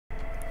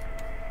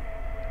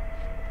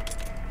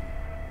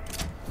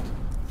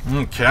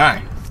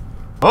Okay.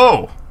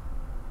 Oh!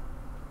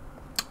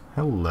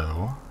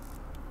 Hello.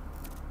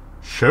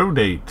 Show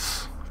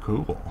dates.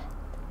 Cool.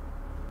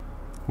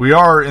 We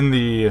are in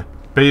the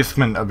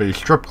basement of a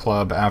strip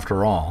club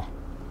after all.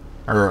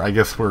 Or I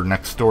guess we're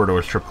next door to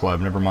a strip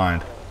club, never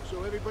mind.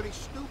 So everybody's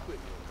stupid,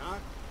 huh?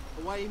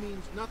 Hawaii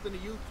means nothing to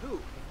you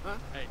too, huh?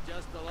 Hey,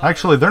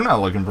 actually, they're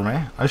not looking for me.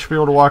 I should be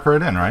able to walk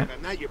right in, right?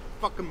 Not your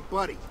fucking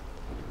buddy.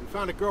 We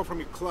found a girl from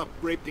your club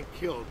raped and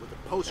killed with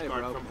a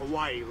postcard from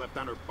Hawaii left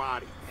on her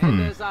body.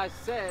 And as I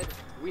said,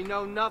 we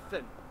know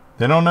nothing.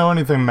 They don't know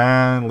anything,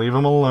 man. Leave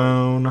them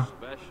alone.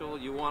 Special,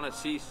 you want to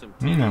see some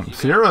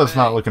Sierra's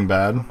not looking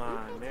bad. Come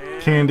on,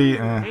 man. Candy,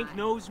 Hank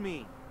knows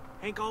me.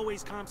 Hank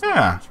always comes to the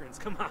yeah. entrance.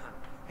 Come on.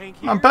 Hank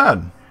here. Not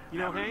bad. You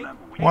know Hank?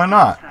 Why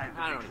not?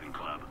 I don't even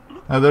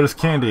Oh, there's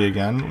Candy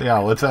again. Yeah,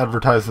 let's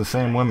advertise the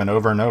same women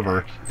over and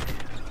over.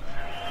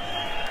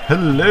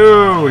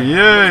 Hello!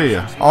 Yay!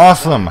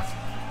 Awesome!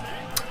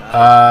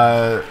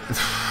 I'm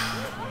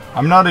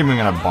not even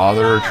gonna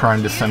bother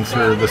trying to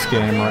censor this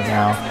game right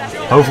now.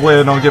 Hopefully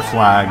I don't get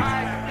flagged.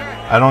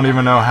 I don't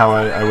even know how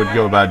I would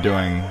go about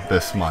doing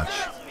this much.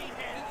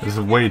 This is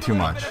way too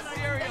much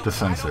to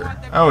censor.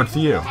 Oh, it's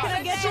you. Can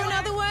I get you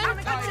another one?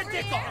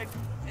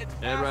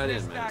 Head right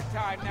in, man.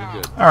 You're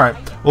good. Alright,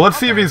 well let's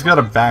see if he's got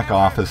a back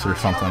office or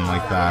something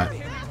like that.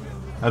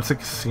 That's a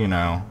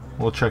casino.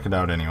 We'll check it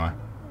out anyway.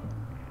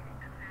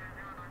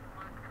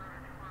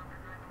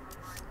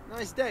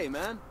 Nice day,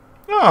 man.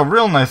 Oh,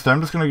 real nice day.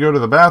 I'm just gonna go to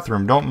the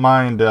bathroom. Don't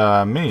mind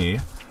me.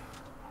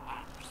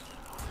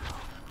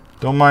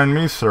 Don't mind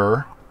me,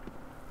 sir.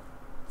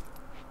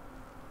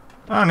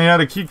 Oh, and he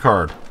had a key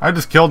card. I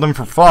just killed him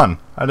for fun.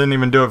 I didn't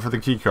even do it for the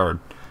key card.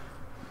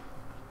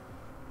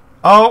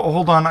 Oh,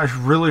 hold on. I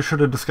really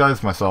should have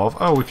disguised myself.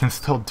 Oh, we can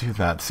still do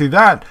that. See,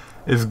 that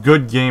is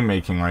good game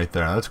making right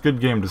there. That's good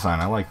game design.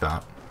 I like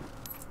that.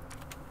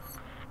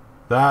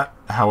 That,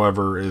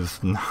 however, is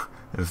not.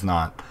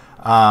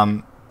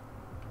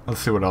 Let's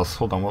see what else.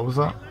 Hold on. What was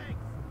that?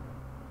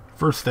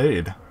 First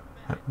aid.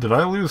 Did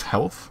I lose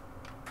health?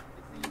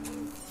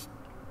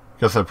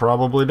 Guess I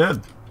probably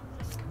did.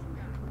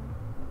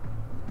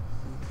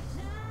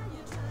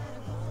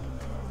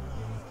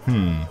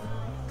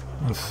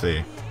 Let's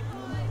see.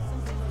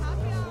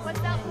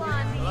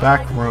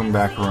 Back room,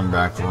 back room,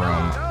 back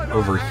room.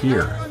 Over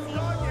here.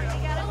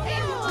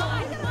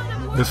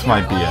 This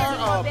might be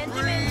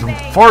it.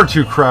 It's far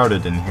too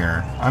crowded in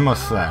here, I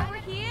must say.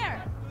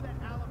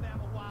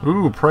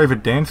 Ooh,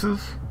 private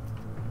dances?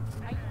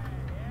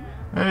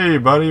 Hey,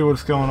 buddy,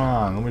 what's going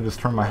on? Let me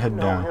just turn my head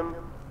down.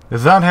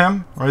 Is that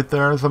him? Right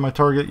there? Is that my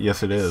target?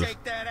 Yes, it is.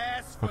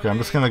 Okay, I'm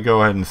just gonna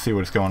go ahead and see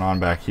what's going on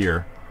back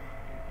here.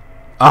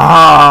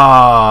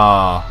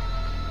 Ah!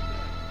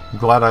 I'm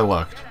glad I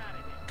looked.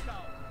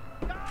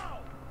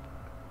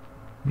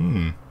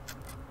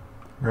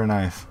 Very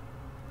nice.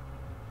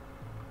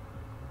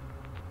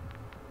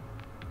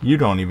 You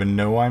don't even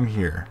know I'm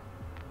here.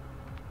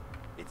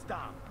 It's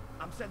Dom.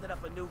 I'm sending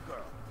up a new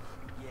girl.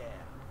 Yeah,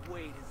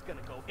 Wade is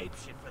gonna go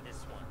apeshit for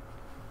this one.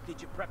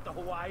 Did you prep the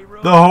Hawaii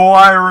room? The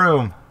Hawaii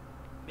room!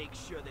 Make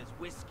sure there's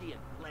whiskey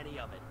and plenty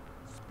of it.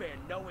 Spare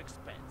no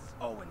expense.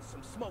 Oh, and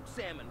some smoked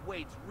salmon.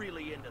 Wade's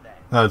really into that.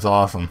 That's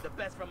awesome. The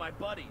best for my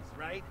buddies,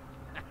 right?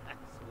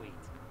 Sweet.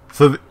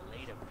 So Later,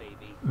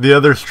 baby. the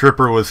other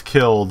stripper was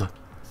killed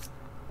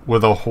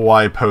with a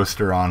Hawaii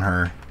poster on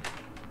her.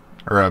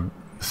 Or a...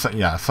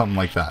 yeah, something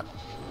like that.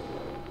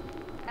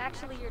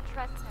 Actually, you're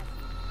trespassing.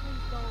 Please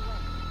go away.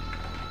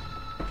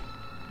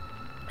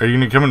 Are you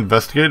gonna come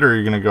investigate, or are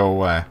you gonna go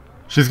away?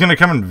 She's gonna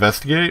come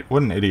investigate?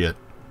 What an idiot.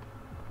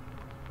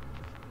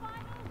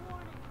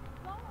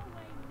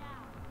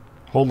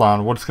 Hold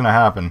on, what's gonna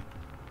happen?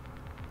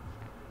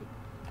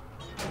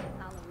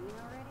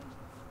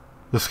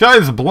 The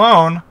sky's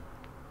blown!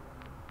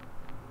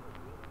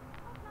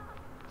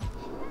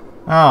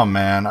 Oh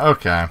man,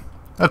 okay.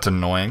 That's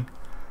annoying.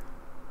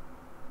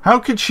 How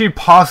could she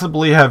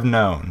possibly have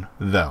known,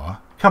 though?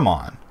 Come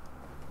on.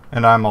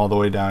 And I'm all the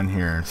way down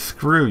here.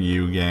 Screw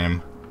you,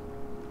 game.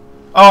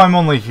 Oh, I'm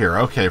only here.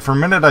 Okay, for a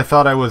minute I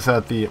thought I was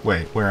at the...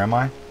 Wait, where am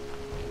I?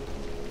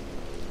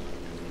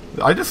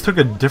 I just took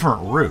a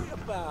different route.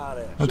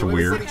 That's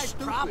weird.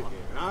 Stupid,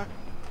 huh?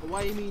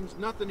 Hawaii means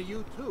nothing to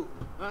you too,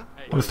 huh?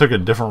 I just took a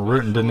different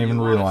route and didn't even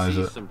realize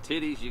it. Some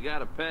titties, you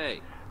gotta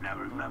pay.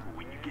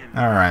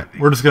 Alright,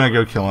 we're just gonna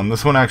go kill him.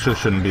 This one actually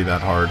shouldn't be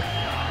that hard.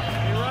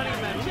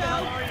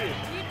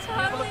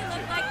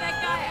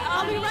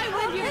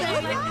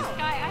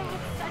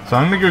 So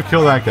I'm gonna go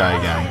kill that guy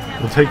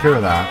again. We'll take care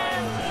of that.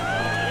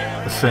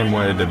 The same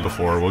way I did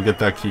before. We'll get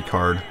that key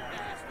card.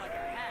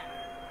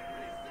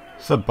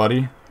 What's up,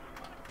 buddy?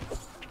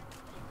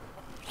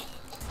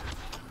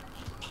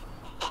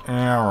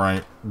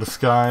 Alright.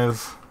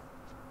 Disguise.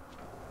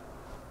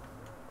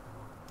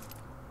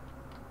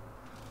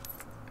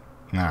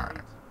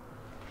 Alright.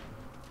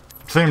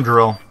 Same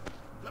drill.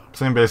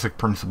 Same basic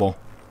principle.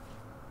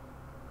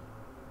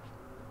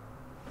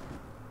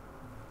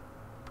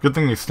 Good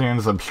thing he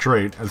stands up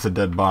straight as a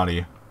dead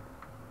body.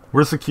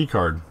 Where's the key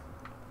card?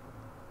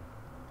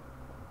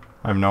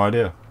 I have no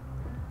idea.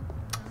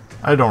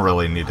 I don't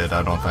really need it,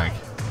 I don't think.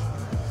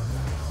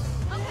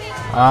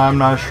 I'm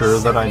not sure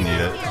that I need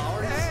it. You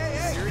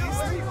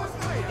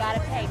gotta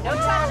pay. No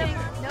touching.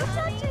 No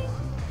touching.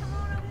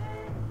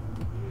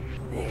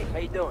 Hey, how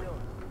you doing?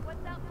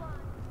 What's up,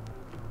 Blonde?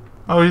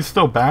 Oh, he's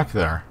still back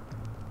there.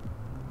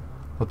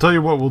 I'll tell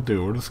you what we'll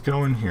do. We'll just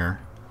go in here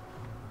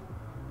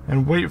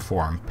and wait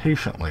for him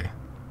patiently.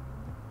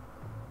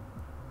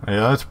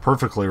 Yeah, that's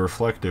perfectly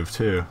reflective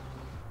too.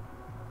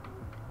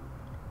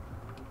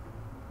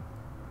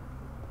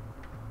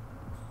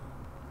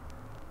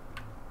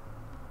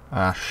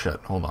 Ah, shit.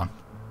 Hold on.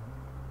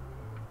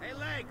 Hey,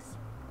 Legs!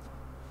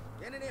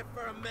 Get in here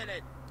for a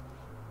minute.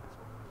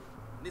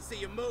 Let me see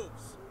your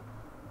moves.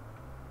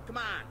 Come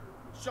on,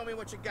 show me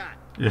what you got.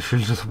 Yeah,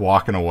 she's just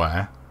walking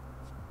away.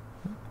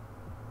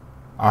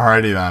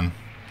 Alrighty then.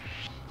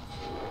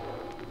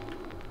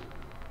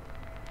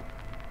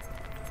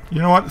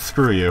 You know what?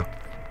 Screw you.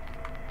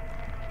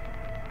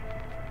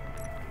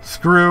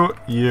 Screw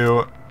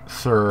you,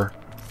 sir.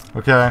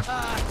 Okay?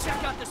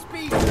 Check out the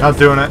speed. Not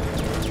doing it.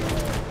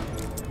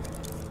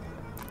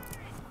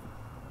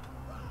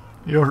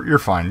 You're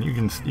fine. You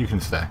can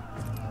stay.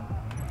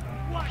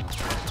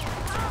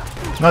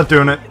 Not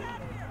doing it.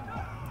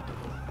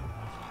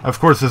 Of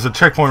course, there's a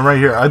checkpoint right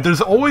here. There's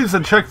always a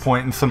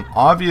checkpoint in some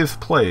obvious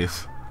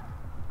place.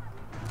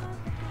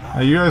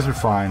 You guys are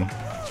fine.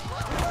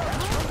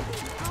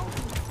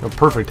 A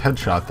perfect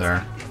headshot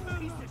there.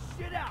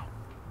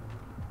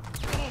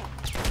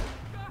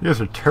 You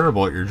guys are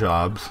terrible at your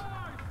jobs.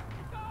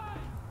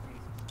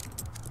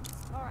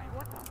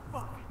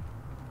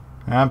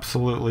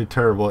 Absolutely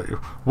terrible at you.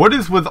 What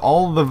is with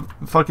all the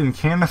fucking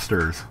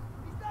canisters?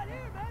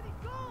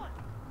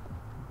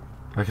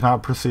 I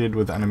cannot proceed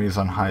with enemies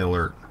on high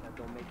alert. That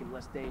don't make him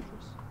less dangerous.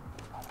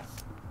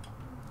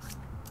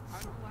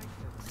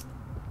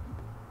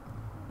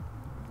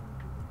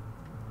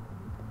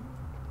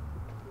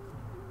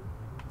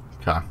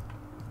 Okay.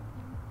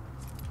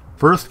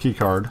 First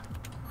keycard,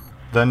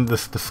 then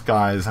this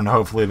disguise, and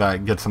hopefully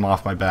that gets him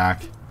off my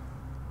back.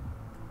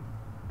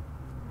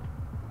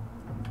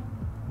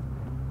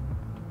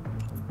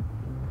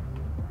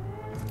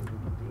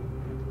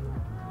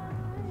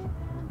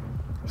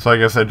 So I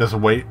guess I just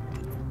wait.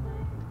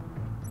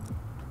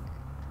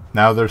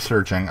 Now they're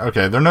searching.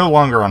 Okay, they're no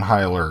longer on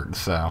high alert,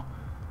 so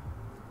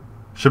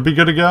should be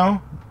good to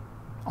go.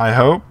 I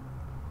hope.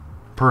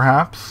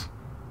 Perhaps.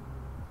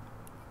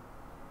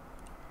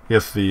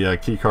 Guess the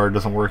key card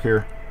doesn't work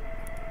here.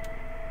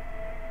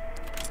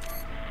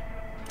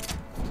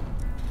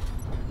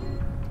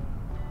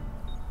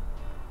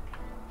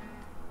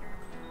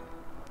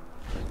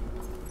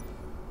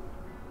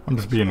 I'm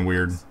just being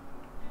weird.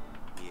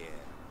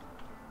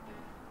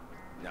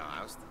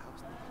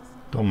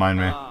 Don't mind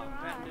me.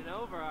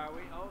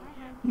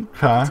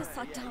 Okay.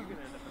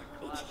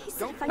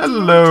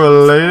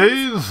 Hello,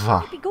 ladies.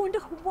 Be going to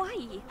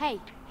Hawaii.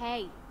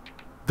 Hey.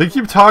 They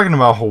keep talking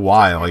about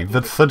Hawaii. Like,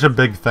 that's such a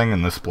big thing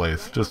in this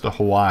place. Just a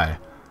Hawaii.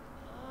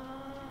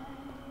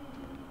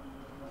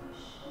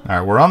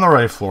 Alright, we're on the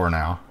right floor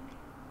now.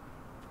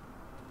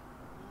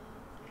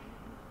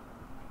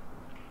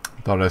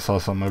 Thought I saw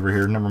something over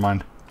here. Never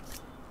mind.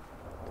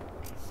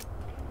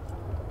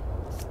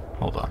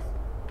 Hold on.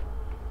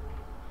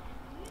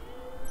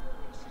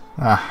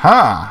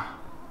 Aha!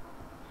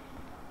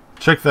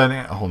 Check that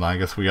in. Hold on, I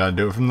guess we gotta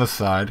do it from this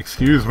side.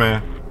 Excuse me.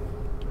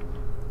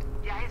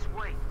 Yeah, it's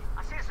Wade.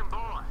 I sent some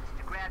boys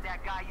to grab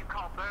that guy you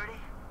call Birdie.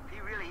 If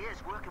he really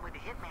is working with the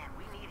Hitman,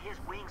 we need his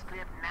wings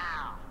clipped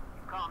now.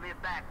 Call me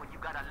back when you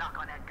got a lock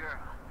on that girl.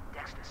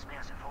 Dexter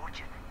smells a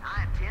fortune.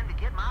 I intend to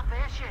get my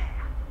fair share.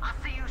 I'll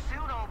see you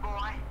soon, old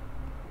boy.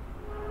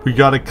 We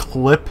gotta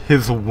clip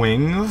his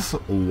wings?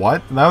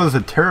 What? That was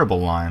a terrible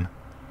line.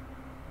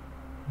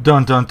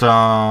 Dun dun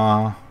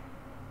dun.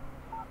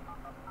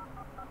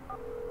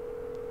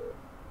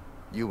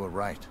 You were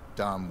right.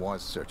 Dom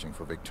was searching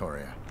for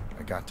Victoria.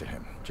 I got to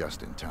him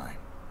just in time.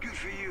 Good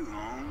for you,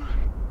 Holmes.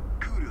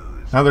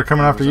 Kudos. Now they're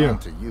coming after you.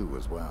 To you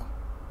as well.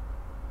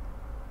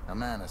 A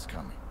man is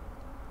coming.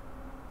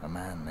 A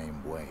man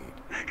named Wade.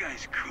 That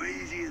guy's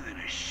crazier than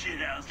a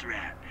shithouse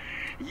rat.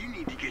 You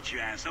need to get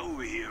your ass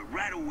over here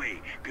right away,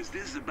 because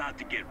this is about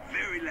to get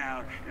very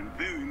loud and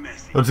very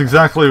messy. That's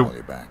exactly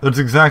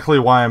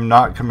why I'm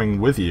not coming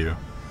with you.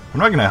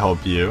 I'm not gonna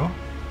help you.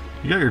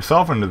 You got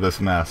yourself into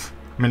this mess.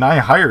 I mean, I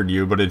hired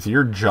you, but it's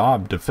your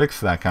job to fix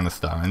that kind of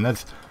stuff, and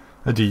that's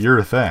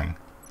your thing.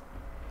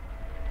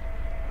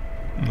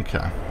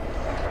 Okay.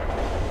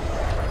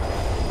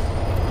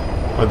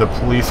 Are the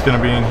police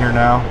gonna be in here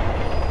now?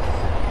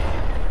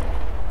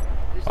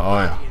 Oh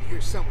yeah. In here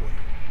somewhere.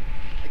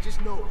 I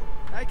just know it.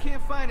 I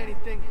can't find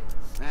anything.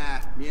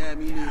 Ah, yeah,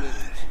 me neither.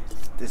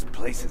 This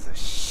place is a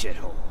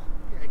shithole.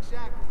 Yeah,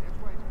 exactly. That's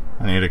why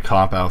it's I need a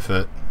cop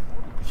outfit.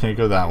 I can't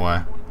go that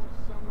way.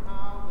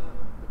 somehow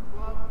the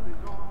club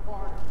is all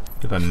part of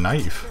it. Get a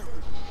knife.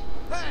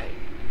 Hey!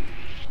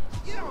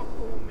 You don't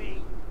fool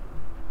me.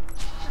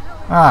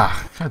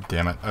 Ah, god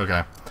damn it.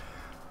 Okay.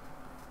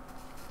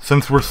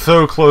 Since we're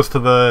so close to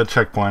the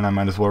checkpoint, I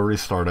might as well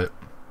restart it.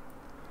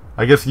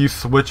 I guess you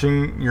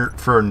switching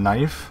for a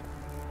knife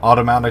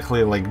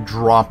automatically like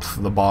drops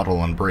the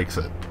bottle and breaks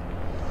it.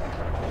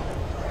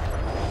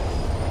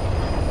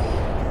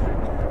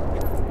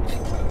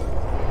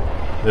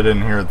 They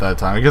didn't hear it that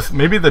time. I guess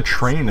maybe the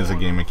train is a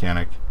game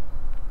mechanic.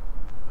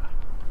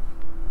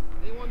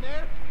 Anyone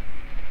there?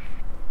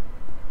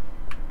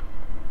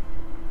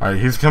 Alright,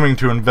 he's coming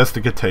to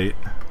investigate.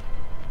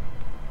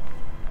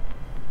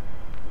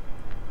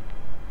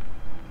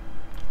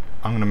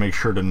 I'm gonna make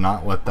sure to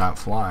not let that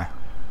fly.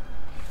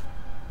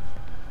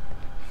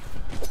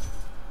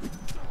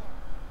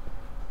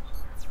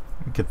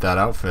 Get that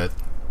outfit.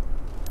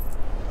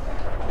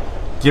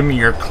 Give me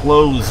your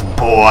clothes,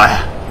 boy!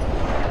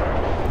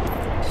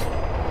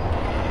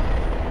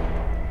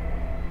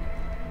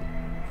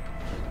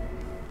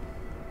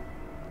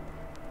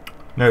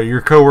 No,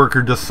 your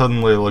coworker just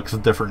suddenly looks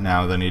different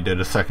now than he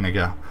did a second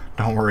ago.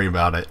 Don't worry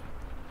about it.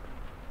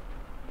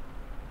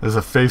 There's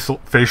a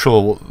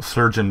facial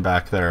surgeon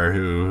back there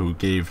who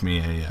gave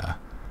me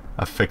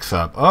a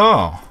fix-up.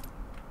 Oh!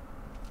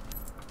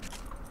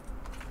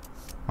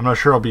 I'm not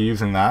sure I'll be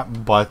using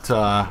that, but it's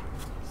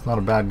not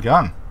a bad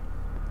gun.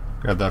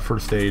 Grab that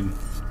first aid.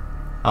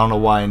 I don't know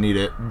why I need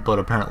it, but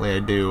apparently I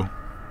do.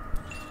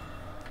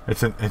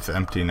 It's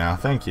empty now.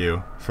 Thank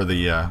you for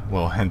the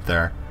little hint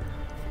there.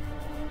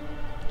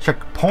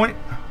 Checkpoint.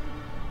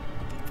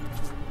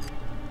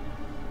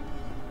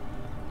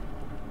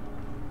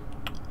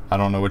 I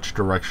don't know which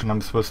direction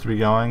I'm supposed to be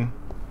going.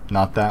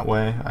 Not that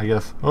way, I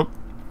guess. Oh.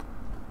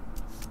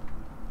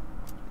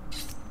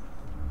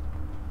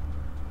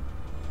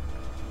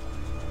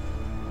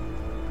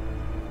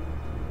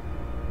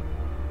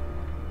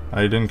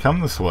 I didn't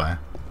come this way.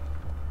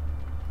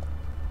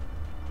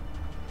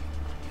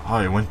 Oh,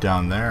 he went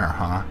down there,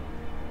 huh?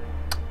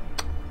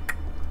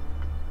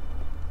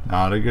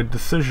 Not a good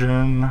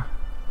decision.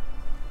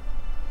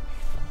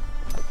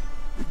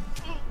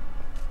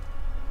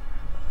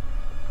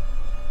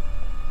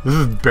 This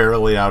is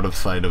barely out of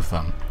sight of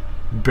them.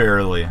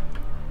 Barely.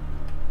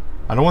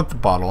 I don't want the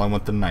bottle, I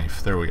want the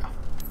knife. There we go.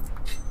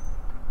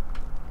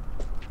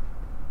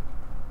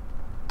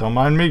 Don't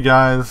mind me,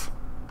 guys.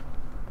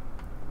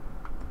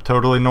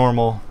 Totally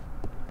normal.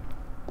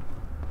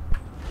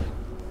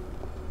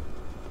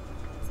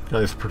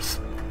 Guy's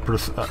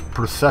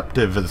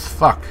perceptive as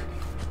fuck.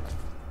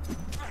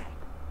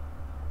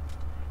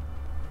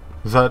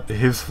 Is that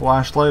his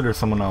flashlight or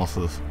someone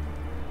else's?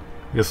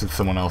 I guess it's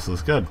someone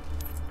else's. Good.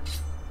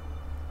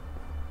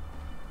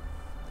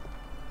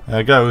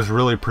 That guy was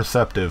really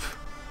perceptive.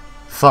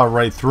 Saw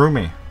right through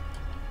me.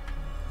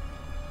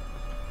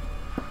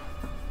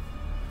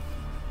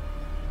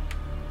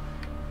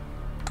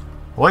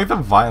 I like the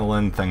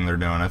violin thing they're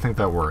doing. I think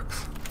that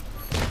works.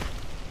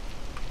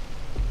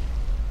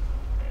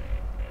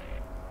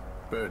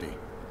 Birdie,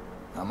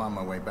 I'm on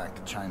my way back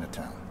to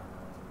Chinatown.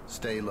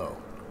 Stay low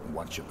and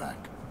watch your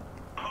back.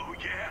 Oh,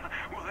 yeah?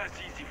 Well, that's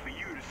easy for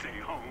you to say,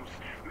 Holmes.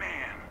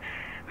 Man,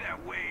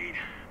 that Wade,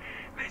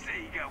 they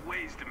say you got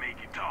ways to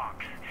make you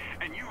talk.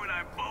 And you and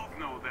I both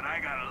know that I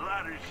got a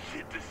lot of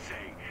shit to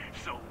say.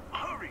 So,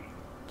 hurry.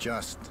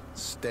 Just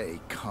stay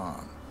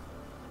calm.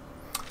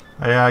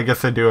 Yeah, I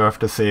guess I do have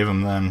to save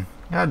him then.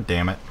 God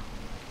damn it.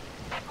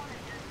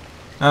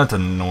 That's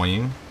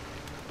annoying.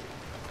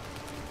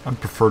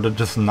 I'd prefer to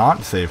just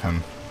not save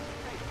him.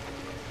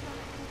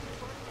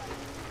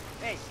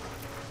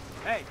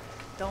 Hey,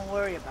 don't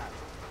worry about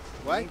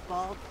it. What? He ain't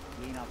bald,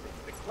 he ain't up in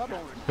the club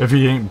owner. If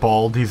he ain't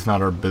bald, he's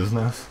not our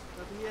business.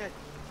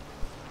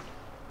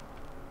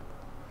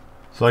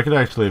 So I could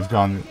actually have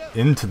gone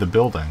into the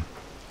building.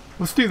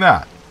 Let's do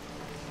that.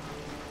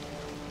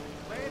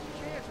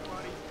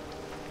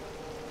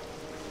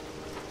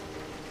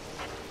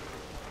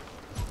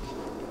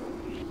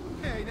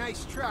 Hey,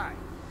 nice try.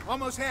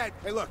 Almost had.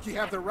 Hey, look, you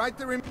have the right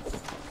to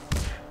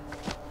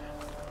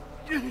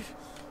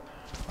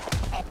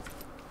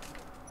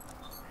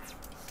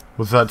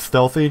Was that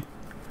stealthy?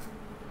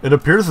 It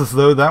appears as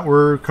though that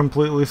were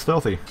completely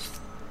stealthy.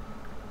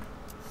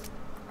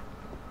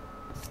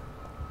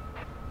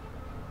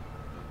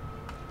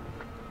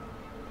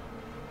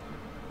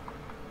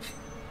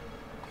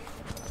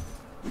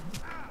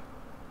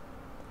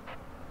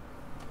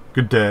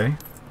 Good day.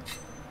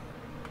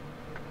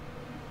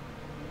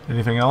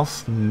 Anything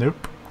else?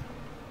 Nope.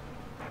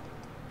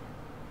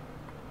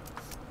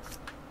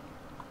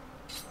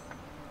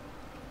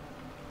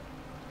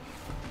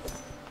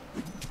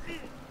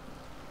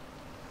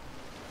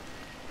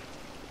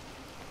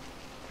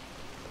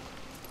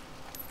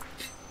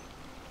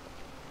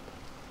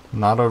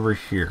 Not over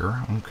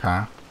here.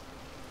 Okay.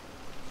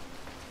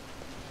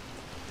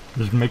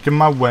 Just making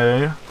my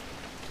way.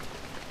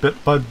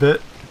 Bit by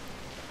bit.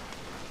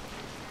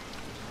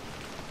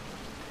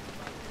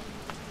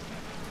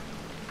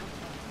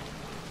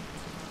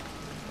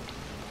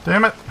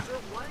 Damn it! Sir,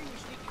 why are you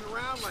sneaking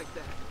around like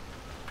that?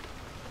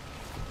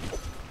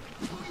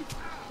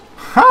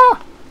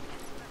 Ha!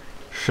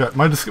 Shit,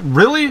 my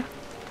really?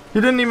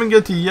 He didn't even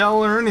get to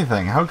yell or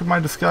anything. How could my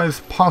disguise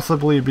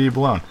possibly be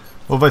blown?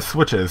 Well, if I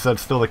switch it, is that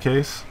still the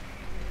case?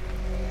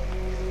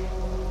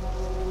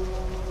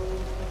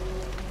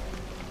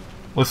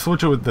 Let's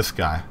switch it with this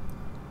guy.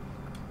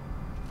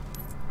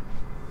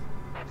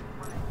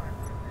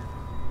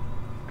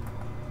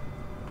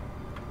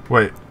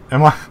 Wait,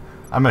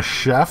 I'm a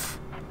chef?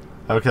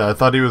 Okay, I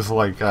thought he was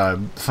like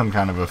some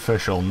kind of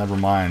official. Never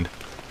mind.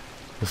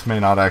 This may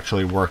not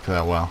actually work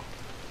that well.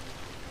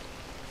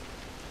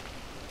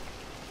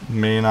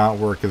 May not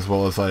work as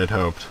well as I had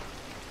hoped.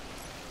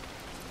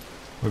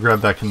 We'll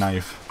grab that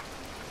knife.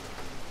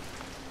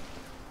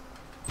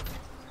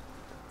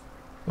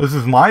 This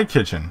is my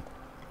kitchen.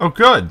 Oh,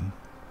 good.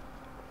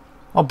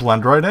 I'll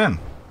blend right in.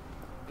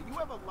 Do you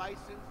have a license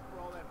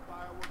for all that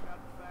firework out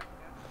the back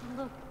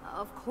now? Look,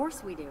 of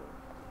course we do.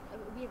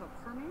 We have a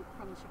permit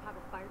from the Chicago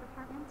Fire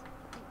Department.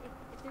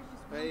 If there's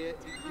just one Hey, did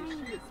you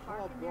tiny see a spark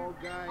tall, in there, bald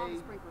guy all the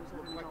sprinklers are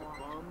look gonna like go a off.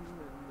 bum in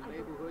the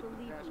neighborhood the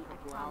Believe past me, I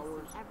couple promise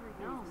hours? you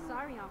everything. No,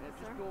 sorry,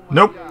 officer.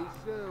 Nope. Yeah,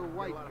 he's a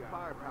white guy.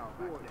 Firepower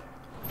back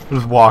there.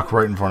 Just walk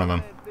right in front of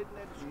him.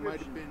 He might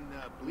have been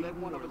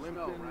bleeding or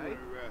limping, right?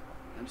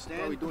 Understand?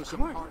 Probably doing some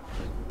Come on. hard.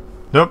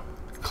 Nope.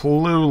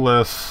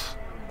 Clueless.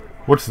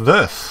 What's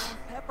this?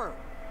 Pepper.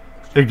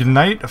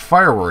 Ignite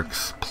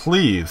fireworks,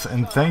 please,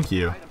 and thank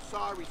you. I'm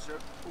sorry, sir,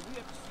 but we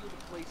have to seal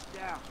the place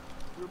down.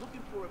 We're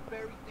looking for a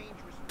very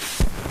dangerous.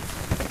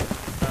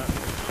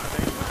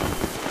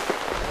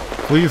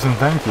 Please and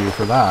thank you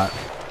for that.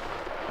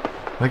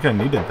 I think I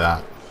needed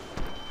that.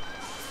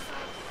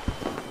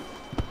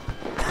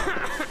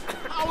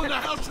 How in the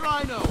hell should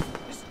I know?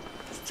 This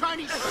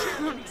Chinese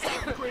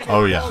shit.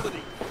 Oh yeah.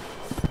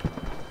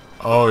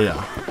 Oh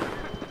yeah.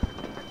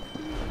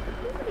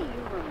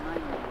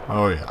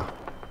 Oh yeah.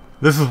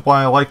 This is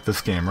why I like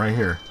this game right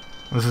here.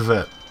 This is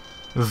it.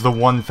 This is the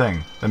one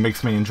thing that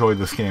makes me enjoy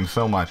this game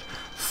so much.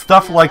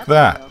 Stuff like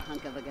that.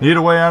 Need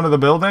a way out of the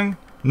building?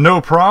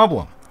 No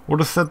problem. We'll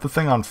just set the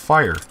thing on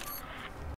fire.